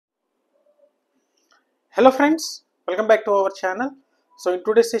Hello friends, welcome back to our channel. So in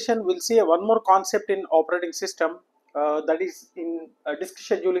today's session we'll see one more concept in operating system that is in disk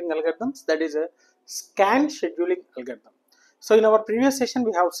scheduling algorithms, that is a scan scheduling algorithm. So in our previous session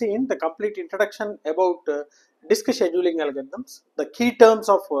we have seen the complete introduction about disk scheduling algorithms, the key terms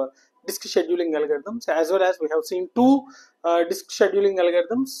of disk scheduling algorithms, as well as we have seen two disk scheduling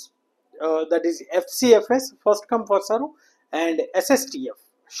algorithms, that is FCFS, first come first serve, and SSTF,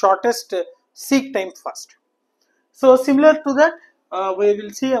 shortest seek time first. So similar to that, we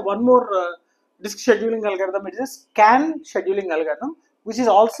will see one more disk scheduling algorithm. It is a scan scheduling algorithm, which is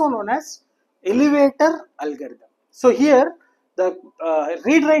also known as elevator algorithm. So here the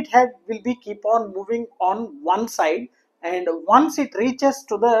read-write head will be keep on moving on one side, and once it reaches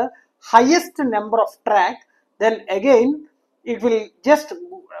to the highest number of track, then again it will just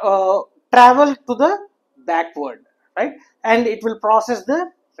travel to the backward, right, and it will process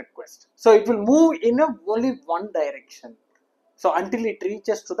the request. So it will move in only one direction, so until it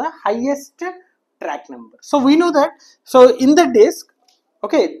reaches to the highest track number. So we know that, so in the disk,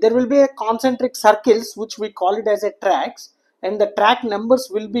 okay, there will be a concentric circles which we call it as a tracks, and the track numbers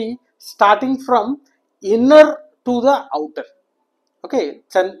will be starting from inner to the outer. Okay,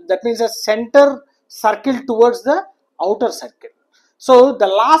 so that means a center circle towards the outer circle. So the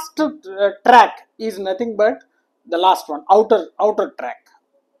last track is nothing but the last one, outer track,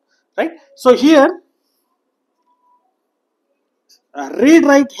 right? So here read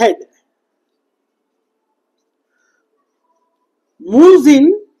write head moves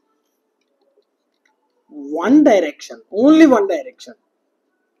in one direction, only one direction,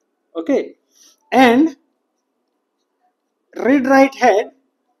 okay, and read write head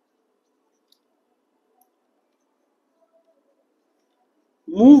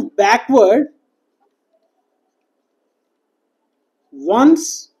move backward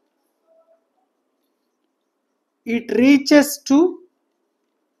once it reaches to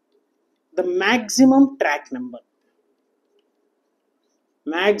the maximum track number.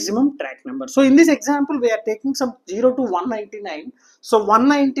 So in this example we are taking some 0 to 199. So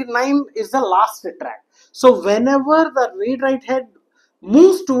 199 is the last track. So whenever the read write head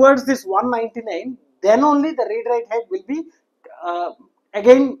moves towards this 199, then only the read write head will be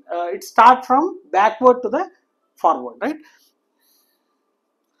again it start from backward to the forward, right?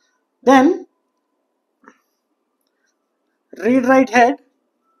 Then read write head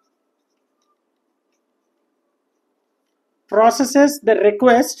processes the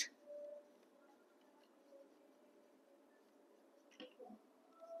request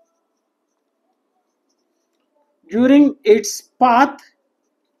during its path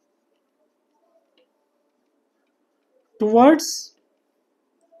towards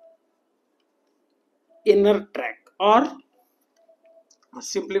inner track, or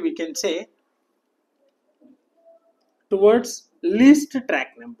simply we can say towards least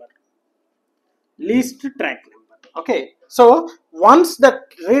track number. Okay, so once the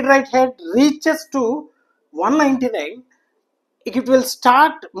read write head reaches to 199, it will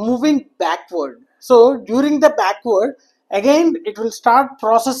start moving backward. So during the backward, again it will start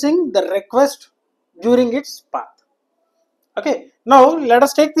processing the request during its path. Okay, now let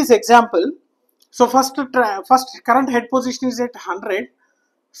us take this example. So first current head position is at 100.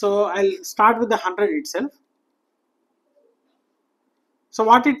 So I'll start with the 100 itself. So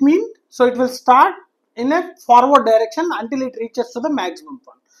what it means? So it will start in a forward direction until it reaches to the maximum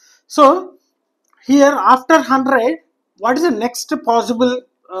point. So here after 100, what is the next possible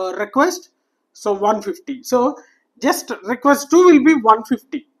request? So 150. So just request 2 will be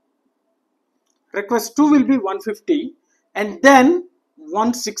 150. Request 2 will be 150 and then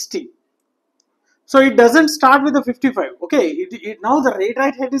 160. So it doesn't start with the 55. Okay, now the read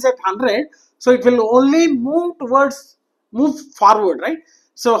write head is at 100. So it will only move forward, right?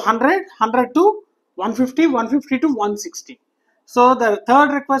 So 100, 100 to 150, 150 to 160. So the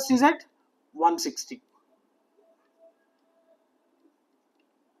third request is at 160.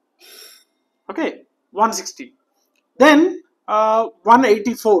 Okay, 160. Then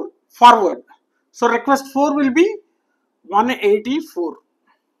 184 forward. So request 4 will be 184.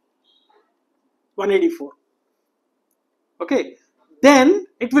 184. Okay. Then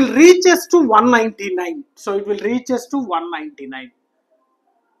it will reach us to 199. So it will reach us to 199.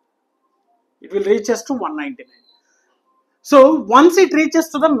 It will reach us to 199. So once it reaches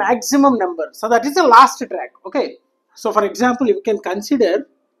to the maximum number, so that is the last track. Okay. So for example, you can consider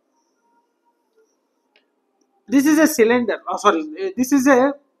this is a cylinder. Oh, sorry, this is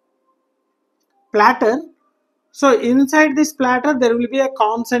a platter. So inside this platter there will be a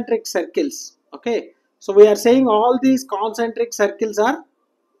concentric circles. Okay. So we are saying all these concentric circles are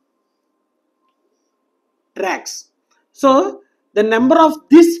tracks. So the number of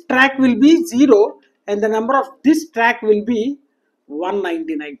this track will be 0 and the number of this track will be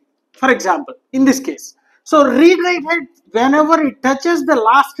 199, for example, in this case. So read write head, whenever it touches the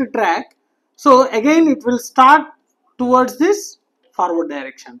last track, so again it will start towards this forward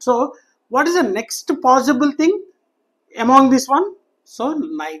direction. So what is the next possible thing among this one? So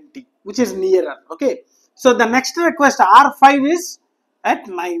 90, which is nearer. Okay, so the next request R5 is at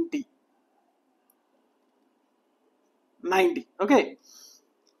 90. Okay,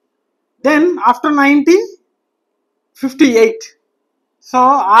 then after 90, 58. So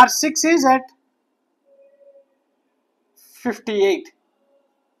R6 is at 58.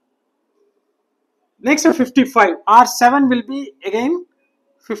 Next 55. R7 will be again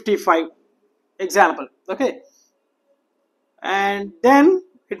 55. Example. Okay, and then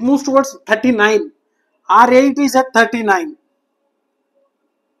it moves towards 39. R8 is at 39.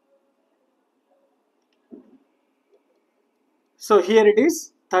 So here it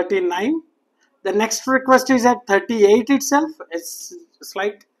is 39. The next request is at 38 itself. It's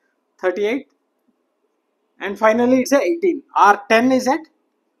slight 38. And finally it's at 18. R10 is at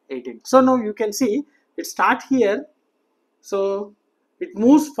 18. So now you can see it start here. So it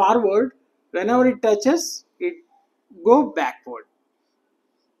moves forward. Whenever it touches, it go backward.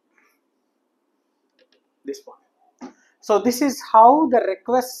 This one. So this is how the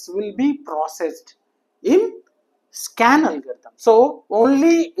requests will be processed in scan algorithm. So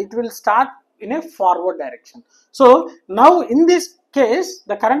only it will start in a forward direction. So now in this case,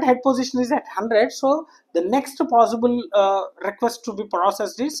 the current head position is at 100. So the next possible request to be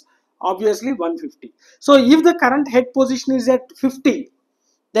processed is obviously 150. So if the current head position is at 50,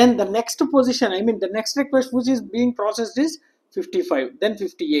 then the next position, I mean the next request which is being processed is 55, then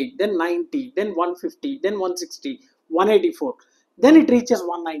 58, then 90, then 150, then 160, 184, then it reaches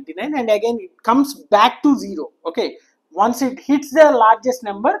 199 and again it comes back to 0. Okay, once it hits the largest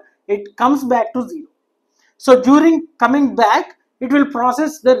number, it comes back to 0. So during coming back, it will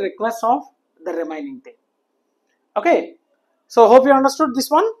process the request of the remaining thing. Okay, so hope you understood this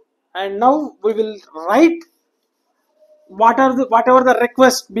one, and now we will write whatever the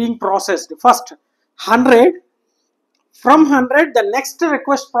request being processed. First 100, from 100 the next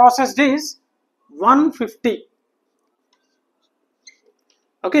request processed is 150.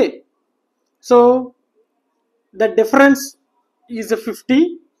 Okay, so the difference is a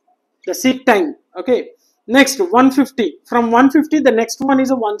 50, the seek time. Okay, next 150, from 150 the next one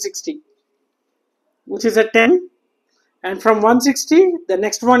is a 160, which is a 10, and from 160 the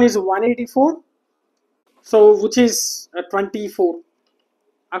next one is 184, so which is a 24.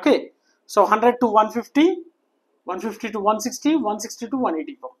 Okay, so 100 to 150, 150 to 160, 160 to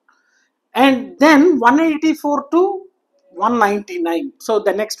 184, and then 184 to 199. So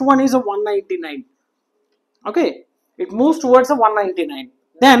the next one is a 199. Okay, it moves towards a 199.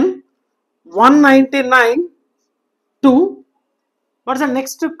 Then 199 to, what's the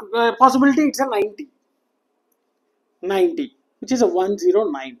next possibility? It's a 90, which is a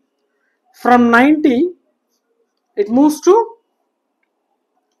 109. From 90 it moves to,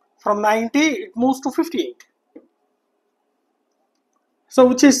 from 90 it moves to 58. So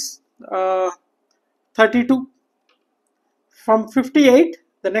which is 32. From 58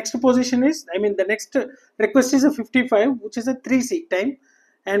 the next position is, I mean the next request is a 55, which is a 3 seek time,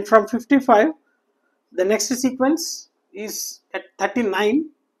 and from 55 the next sequence is at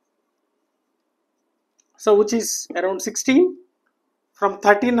 39, so which is around 16. From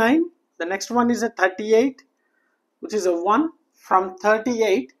 39 the next one is a 38, which is a 1. From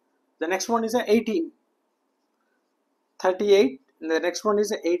 38 the next one is a 18, 38, and the next one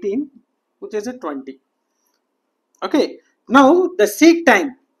is a 18, which is a 20. Okay, now the seek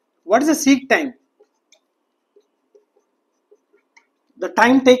time. What is the seek time? The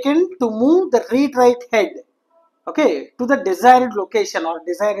time taken to move the read write head, okay, to the desired location or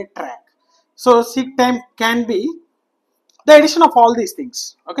desired track. So seek time can be the addition of all these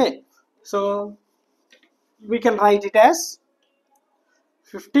things. Okay, so we can write it as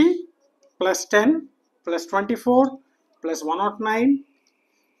 50 plus 10 plus 24 plus 109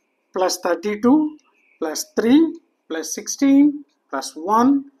 plus 32 plus 3 plus 16 plus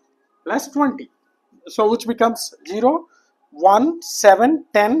 1 plus 20. So which becomes 0, 1, 7,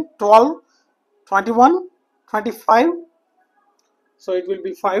 10, 12, 21, 25. So it will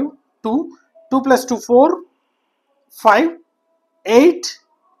be 5, 2, 2 plus 2, 4, 5, 8,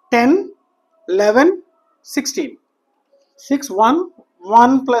 10, 11, 16. 6, 1,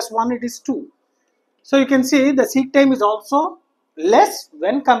 1 plus 1, it is 2. So you can see the seek time is also less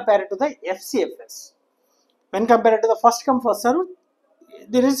when compared to the FCFS. When compared to the first come first serve,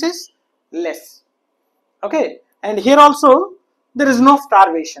 this is less. Okay, and here also there is no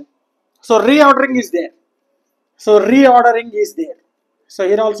starvation. So reordering is there. So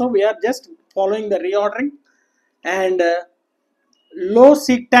here also we are just following the reordering, and low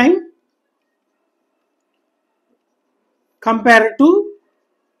seek time compared to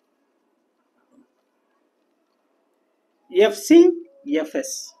FC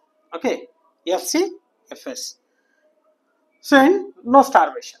FS. Okay, FC FS. So and no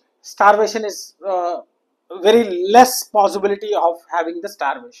starvation. Starvation is very less possibility of having the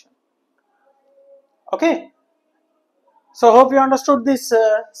starvation. Okay. So hope you understood this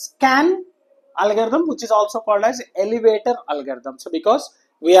scan algorithm, which is also called as elevator algorithm. So because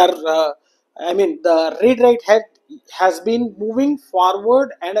we are, the read write head has been moving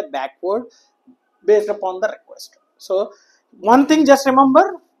forward and backward based upon the request. So one thing just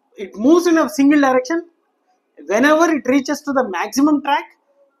remember, it moves in a single direction. Whenever it reaches to the maximum track,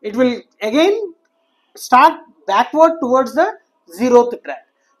 it will again start backward towards the zeroth track.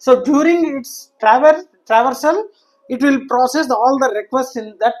 So during its traversal, it will process all the requests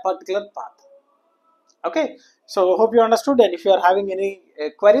in that particular path. Okay, so hope you understood, and if you are having any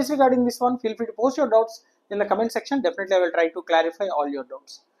queries regarding this one, feel free to post your doubts in the comment section. Definitely I will try to clarify all your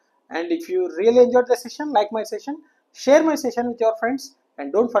doubts. And if you really enjoyed the session, like my session, share my session with your friends,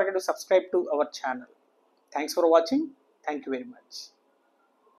 and don't forget to subscribe to our channel. Thanks for watching. Thank you very much.